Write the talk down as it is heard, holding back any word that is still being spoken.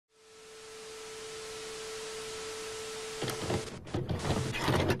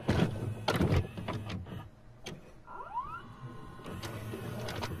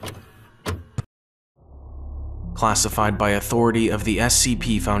classified by authority of the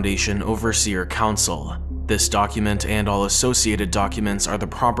SCP Foundation Overseer Council. This document and all associated documents are the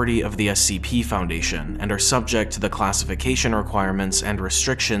property of the SCP Foundation and are subject to the classification requirements and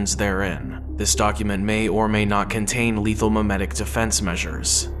restrictions therein. This document may or may not contain lethal memetic defense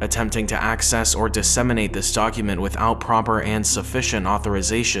measures. Attempting to access or disseminate this document without proper and sufficient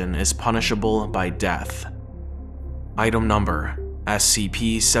authorization is punishable by death. Item Number: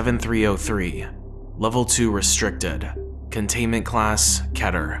 SCP-7303. Level 2 Restricted. Containment Class: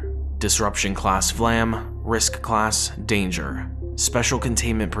 Keter. Disruption Class: Vlam. Risk Class: Danger. Special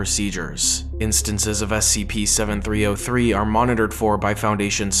Containment Procedures. Instances of SCP-7303 are monitored for by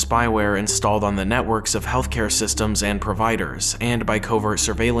Foundation spyware installed on the networks of healthcare systems and providers, and by covert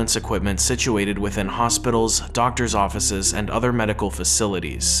surveillance equipment situated within hospitals, doctors' offices, and other medical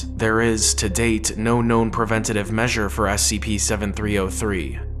facilities. There is, to date, no known preventative measure for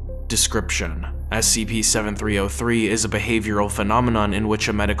SCP-7303. Description: SCP-7303 is a behavioral phenomenon in which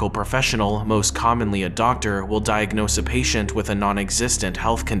a medical professional, most commonly a doctor, will diagnose a patient with a non-existent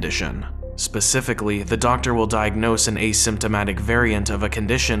health condition. Specifically, the doctor will diagnose an asymptomatic variant of a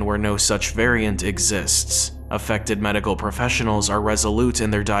condition where no such variant exists. Affected medical professionals are resolute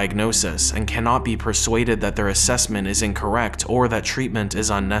in their diagnosis and cannot be persuaded that their assessment is incorrect or that treatment is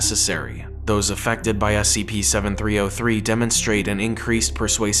unnecessary. Those affected by SCP-7303 demonstrate an increased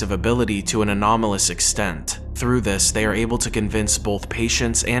persuasive ability to an anomalous extent. Through this, they are able to convince both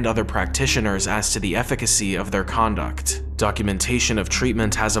patients and other practitioners as to the efficacy of their conduct. Documentation of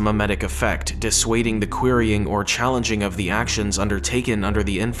treatment has a memetic effect, dissuading the querying or challenging of the actions undertaken under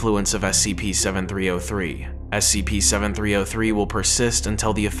the influence of SCP-7303. SCP-7303 will persist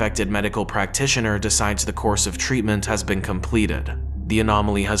until the affected medical practitioner decides the course of treatment has been completed. The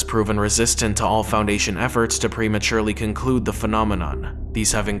anomaly has proven resistant to all Foundation efforts to prematurely conclude the phenomenon.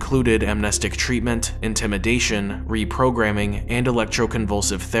 These have included amnestic treatment, intimidation, reprogramming, and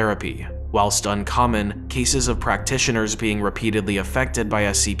electroconvulsive therapy. Whilst uncommon, cases of practitioners being repeatedly affected by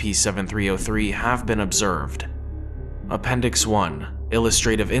SCP-7303 have been observed. Appendix 1.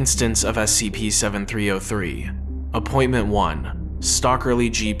 Illustrative instance of SCP-7303. Appointment 1. Stockerly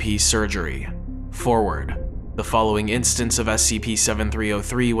GP Surgery. Forward. The following instance of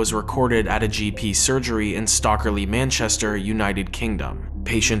SCP-7303 was recorded at a GP surgery in Stockerly, Manchester, United Kingdom.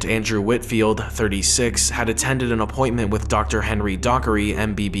 Patient Andrew Whitfield, 36, had attended an appointment with Dr. Henry Dockery,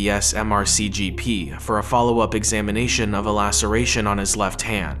 MBBS MRCGP, for a follow-up examination of a laceration on his left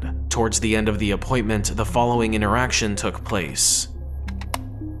hand. Towards the end of the appointment, the following interaction took place.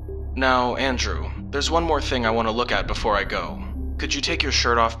 Now, Andrew, there's one more thing I want to look at before I go. Could you take your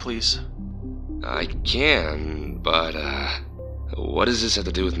shirt off, please? I can, but, what does this have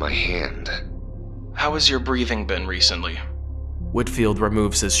to do with my hand? How has your breathing been recently? Whitfield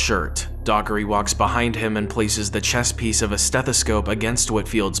removes his shirt. Dockery walks behind him and places the chest piece of a stethoscope against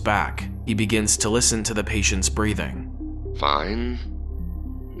Whitfield's back. He begins to listen to the patient's breathing. Fine.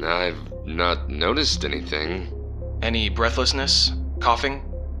 I've not noticed anything. Any breathlessness? Coughing?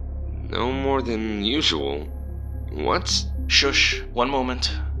 No more than usual. What? Shush, one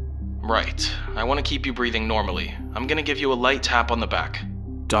moment. Right, I want to keep you breathing normally. I'm gonna give you a light tap on the back.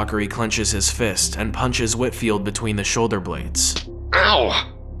 Dockery clenches his fist and punches Whitfield between the shoulder blades.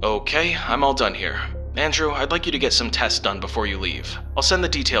 Ow! Okay, I'm all done here. Andrew, I'd like you to get some tests done before you leave. I'll send the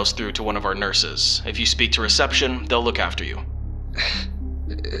details through to one of our nurses. If you speak to reception, they'll look after you.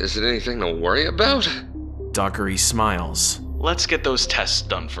 Is it anything to worry about? Dockery smiles. Let's get those tests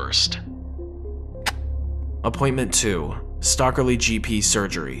done first. Appointment 2. Stockerly GP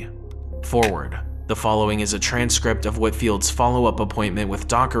Surgery. Forward. The following is a transcript of Whitfield's follow-up appointment with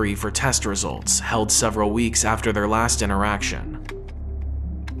Dockery for test results, held several weeks after their last interaction.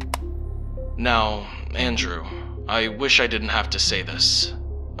 Now, Andrew, I wish I didn't have to say this.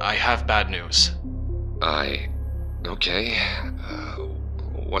 I have bad news. Okay.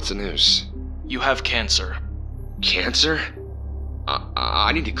 What's the news? You have cancer. Cancer?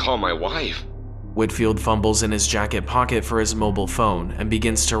 I need to call my wife. Whitfield fumbles in his jacket pocket for his mobile phone and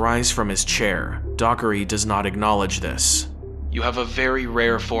begins to rise from his chair. Dockery does not acknowledge this. You have a very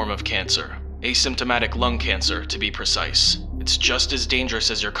rare form of cancer. Asymptomatic lung cancer, to be precise. It's just as dangerous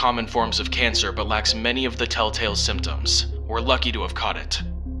as your common forms of cancer, but lacks many of the telltale symptoms. We're lucky to have caught it.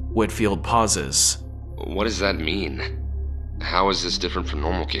 Whitfield pauses. What does that mean? How is this different from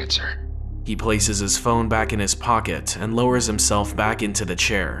normal cancer? He places his phone back in his pocket and lowers himself back into the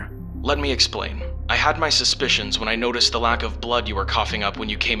chair. Let me explain. I had my suspicions when I noticed the lack of blood you were coughing up when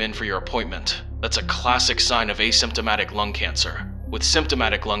you came in for your appointment. That's a classic sign of asymptomatic lung cancer. With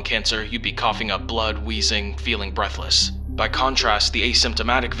symptomatic lung cancer, you'd be coughing up blood, wheezing, feeling breathless. By contrast, the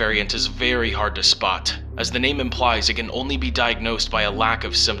asymptomatic variant is very hard to spot. As the name implies, it can only be diagnosed by a lack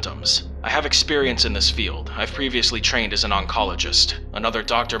of symptoms. I have experience in this field. I've previously trained as an oncologist. Another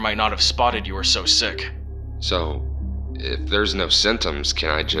doctor might not have spotted you were so sick. So, if there's no symptoms,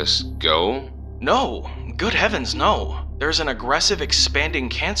 can I just go? No! Good heavens, no! There's an aggressive, expanding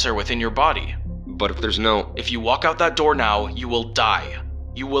cancer within your body. But if there's no... If you walk out that door now, you will die.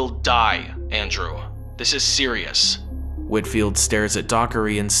 You will die, Andrew. This is serious. Whitfield stares at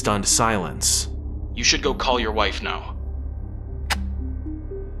Dockery in stunned silence. You should go call your wife now.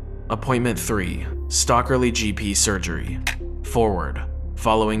 Appointment 3. Stockerly GP Surgery. Forward.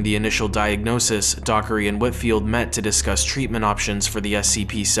 Following the initial diagnosis, Dockery and Whitfield met to discuss treatment options for the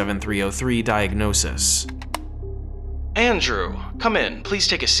SCP-7303 diagnosis. Andrew, come in. Please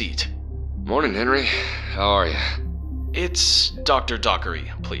take a seat. Morning, Henry. How are you? It's Dr.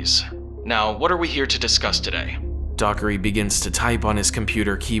 Dockery, please. Now, what are we here to discuss today? Dockery begins to type on his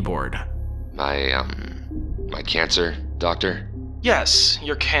computer keyboard. My cancer, doctor? Yes,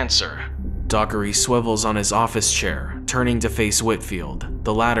 your cancer. Dockery swivels on his office chair, turning to face Whitfield.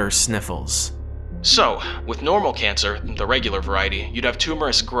 The latter sniffles. So, with normal cancer, the regular variety, you'd have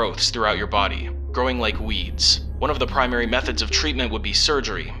tumorous growths throughout your body, growing like weeds. One of the primary methods of treatment would be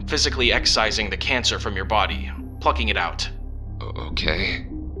surgery, physically excising the cancer from your body, plucking it out. Okay.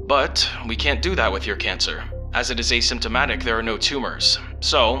 But we can't do that with your cancer. As it is asymptomatic, there are no tumors,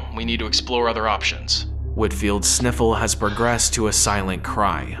 so we need to explore other options. Whitfield's sniffle has progressed to a silent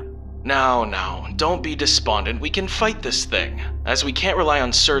cry. Now, don't be despondent. We can fight this thing. As we can't rely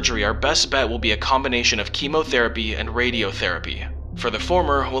on surgery, our best bet will be a combination of chemotherapy and radiotherapy. For the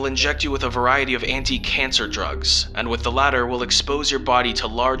former, we'll inject you with a variety of anti-cancer drugs, and with the latter, we'll expose your body to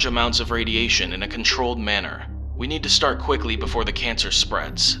large amounts of radiation in a controlled manner. We need to start quickly before the cancer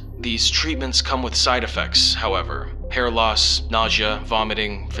spreads. These treatments come with side effects, however. Hair loss, nausea,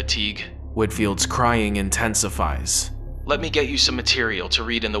 vomiting, fatigue. Whitfield's crying intensifies. Let me get you some material to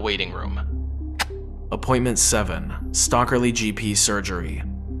read in the waiting room. Appointment 7. Stockerly GP Surgery.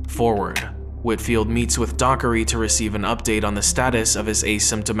 Forward. Whitfield meets with Dockery to receive an update on the status of his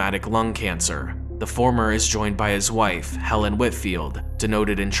asymptomatic lung cancer. The former is joined by his wife, Helen Whitfield,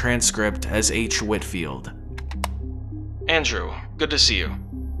 denoted in transcript as H-Whitfield. Andrew, good to see you.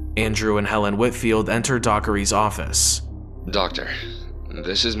 Andrew and Helen Whitfield enter Dockery's office. Doctor,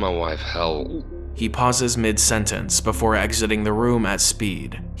 this is my wife, Hel... He pauses mid-sentence before exiting the room at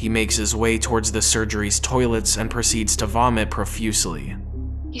speed. He makes his way towards the surgery's toilets and proceeds to vomit profusely.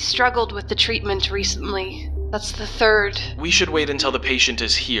 He struggled with the treatment recently. That's the third. We should wait until the patient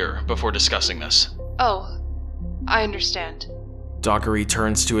is here before discussing this. Oh, I understand. Dockery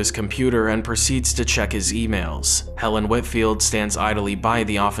turns to his computer and proceeds to check his emails. Helen Whitfield stands idly by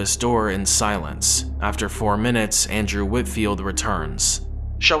the office door in silence. After 4 minutes, Andrew Whitfield returns.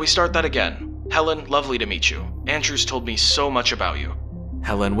 Shall we start that again? Helen, lovely to meet you. Andrew's told me so much about you.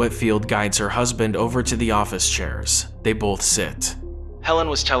 Helen Whitfield guides her husband over to the office chairs. They both sit. Helen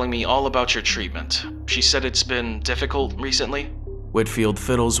was telling me all about your treatment. She said it's been difficult recently? Whitfield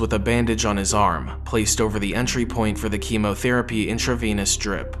fiddles with a bandage on his arm, placed over the entry point for the chemotherapy intravenous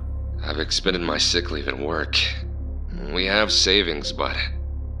drip. I've expended my sick leave at work. We have savings, but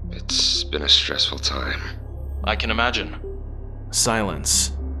it's been a stressful time. I can imagine.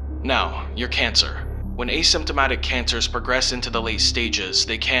 Silence. Now, your cancer. When asymptomatic cancers progress into the late stages,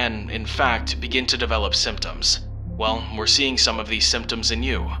 they can, in fact, begin to develop symptoms. Well, we're seeing some of these symptoms in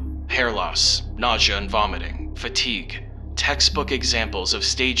you. Hair loss, nausea and vomiting, fatigue. Textbook examples of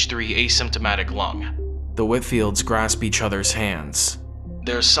stage 3 asymptomatic lung. The Whitfields grasp each other's hands.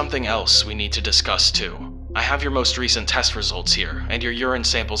 There's something else we need to discuss too. I have your most recent test results here, and your urine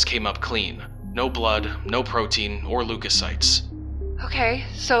samples came up clean. No blood, no protein, or leukocytes. Okay,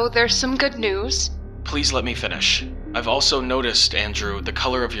 so there's some good news. Please let me finish. I've also noticed, Andrew, the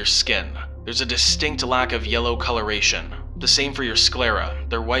color of your skin. There's a distinct lack of yellow coloration. The same for your sclera.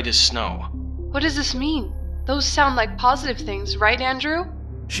 They're white as snow. What does this mean? Those sound like positive things, right, Andrew?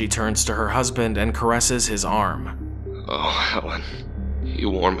 She turns to her husband and caresses his arm. Oh, Helen.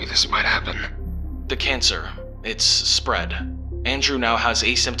 You warned me this might happen. The cancer. It's spread. Andrew now has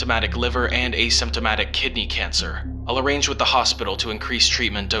asymptomatic liver and asymptomatic kidney cancer. I'll arrange with the hospital to increase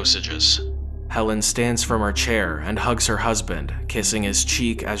treatment dosages. Helen stands from her chair and hugs her husband, kissing his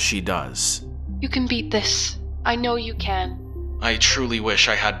cheek as she does. You can beat this. I know you can. I truly wish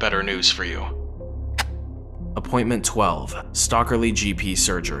I had better news for you. Appointment 12. Stockerly GP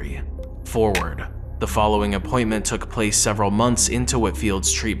Surgery. Forward. The following appointment took place several months into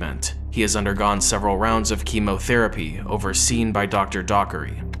Whitfield's treatment. He has undergone several rounds of chemotherapy, overseen by Dr.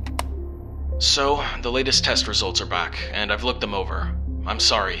 Dockery. So, the latest test results are back, and I've looked them over. I'm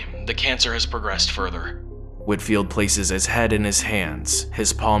sorry, the cancer has progressed further. Whitfield places his head in his hands.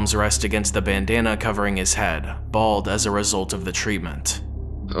 His palms rest against the bandana covering his head, bald as a result of the treatment.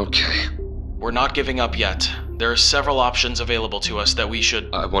 Okay. We're not giving up yet. There are several options available to us that we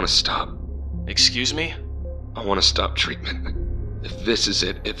should... I want to stop. Excuse me? I want to stop treatment. If this is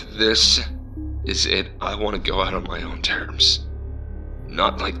it, I want to go out on my own terms.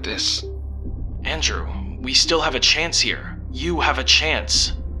 Not like this. Andrew, we still have a chance here. You have a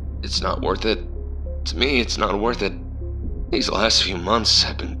chance. It's not worth it. To me, it's not worth it. These last few months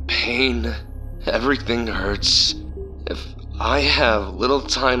have been pain. Everything hurts. If I have little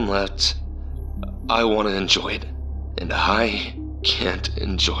time left, I want to enjoy it. And I can't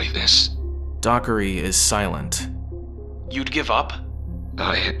enjoy this. Dockery is silent. You'd give up?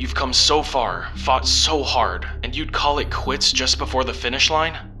 You've come so far, fought so hard, and you'd call it quits just before the finish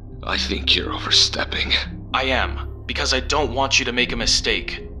line? I think you're overstepping. I am, because I don't want you to make a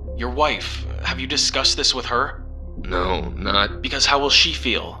mistake. Your wife, have you discussed this with her? No, not... Because how will she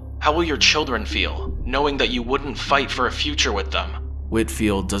feel? How will your children feel, knowing that you wouldn't fight for a future with them?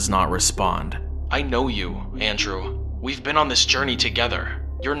 Whitfield does not respond. I know you, Andrew. We've been on this journey together.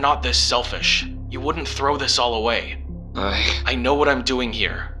 You're not this selfish. You wouldn't throw this all away. I know what I'm doing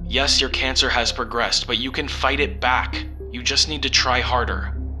here. Yes, your cancer has progressed, but you can fight it back. You just need to try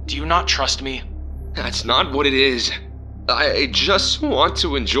harder. Do you not trust me? That's not what it is. I just want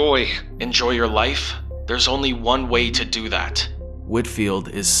to enjoy. Enjoy your life? There's only one way to do that. Whitfield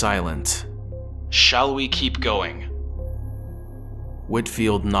is silent. Shall we keep going?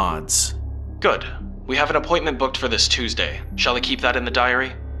 Whitfield nods. Good. We have an appointment booked for this Tuesday. Shall I keep that in the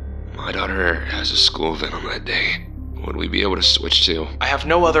diary? My daughter has a school event on that day. Would we be able to switch to? I have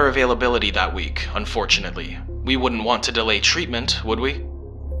no other availability that week, unfortunately. We wouldn't want to delay treatment, would we?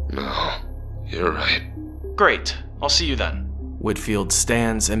 No, you're right. Great. I'll see you then. Whitfield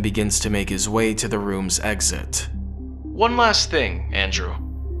stands and begins to make his way to the room's exit. One last thing, Andrew.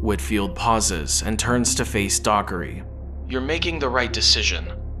 Whitfield pauses and turns to face Dockery. You're making the right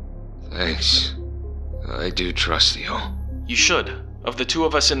decision. Thanks. I do trust you. You should. Of the two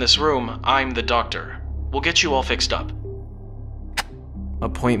of us in this room, I'm the doctor. We'll get you all fixed up.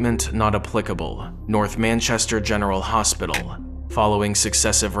 Appointment not applicable. North Manchester General Hospital. Following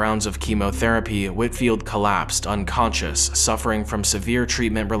successive rounds of chemotherapy, Whitfield collapsed unconscious, suffering from severe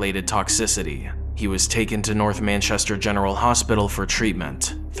treatment-related toxicity. He was taken to North Manchester General Hospital for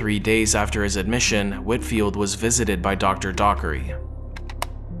treatment. 3 days after his admission, Whitfield was visited by Dr. Dockery.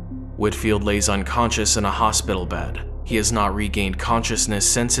 Whitfield lays unconscious in a hospital bed. He has not regained consciousness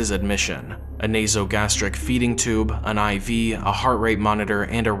since his admission. A nasogastric feeding tube, an IV, a heart rate monitor,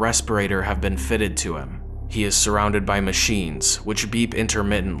 and a respirator have been fitted to him. He is surrounded by machines, which beep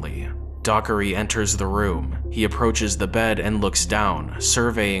intermittently. Dockery enters the room. He approaches the bed and looks down,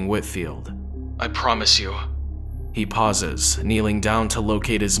 surveying Whitfield. I promise you. He pauses, kneeling down to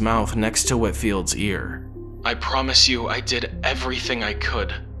locate his mouth next to Whitfield's ear. I promise you I did everything I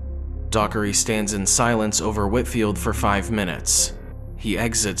could. Dockery stands in silence over Whitfield for 5 minutes. He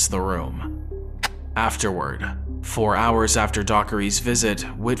exits the room. Afterward, 4 hours after Dockery's visit,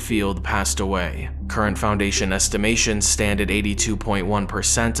 Whitfield passed away. Current Foundation estimations stand at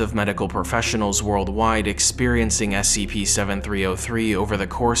 82.1% of medical professionals worldwide experiencing SCP-7303 over the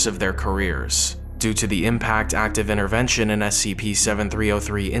course of their careers. Due to the impact active intervention in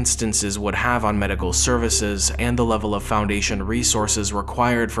SCP-7303 instances would have on medical services and the level of Foundation resources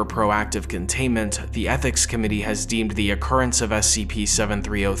required for proactive containment, the Ethics Committee has deemed the occurrence of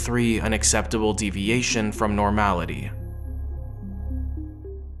SCP-7303 an acceptable deviation from normality.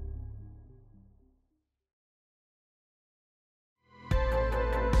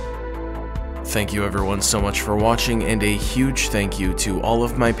 Thank you everyone so much for watching, and a huge thank you to all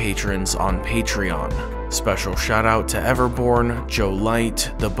of my patrons on Patreon. Special shout out to Everborn, Joe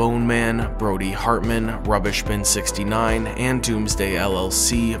Light, The Bone Man, Brody Hartman, Rubbishbin69, and Doomsday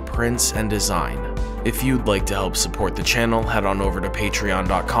LLC, Prince and Design. If you'd like to help support the channel, head on over to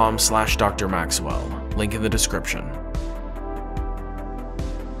patreon.com/Dr. Maxwell. Link in the description.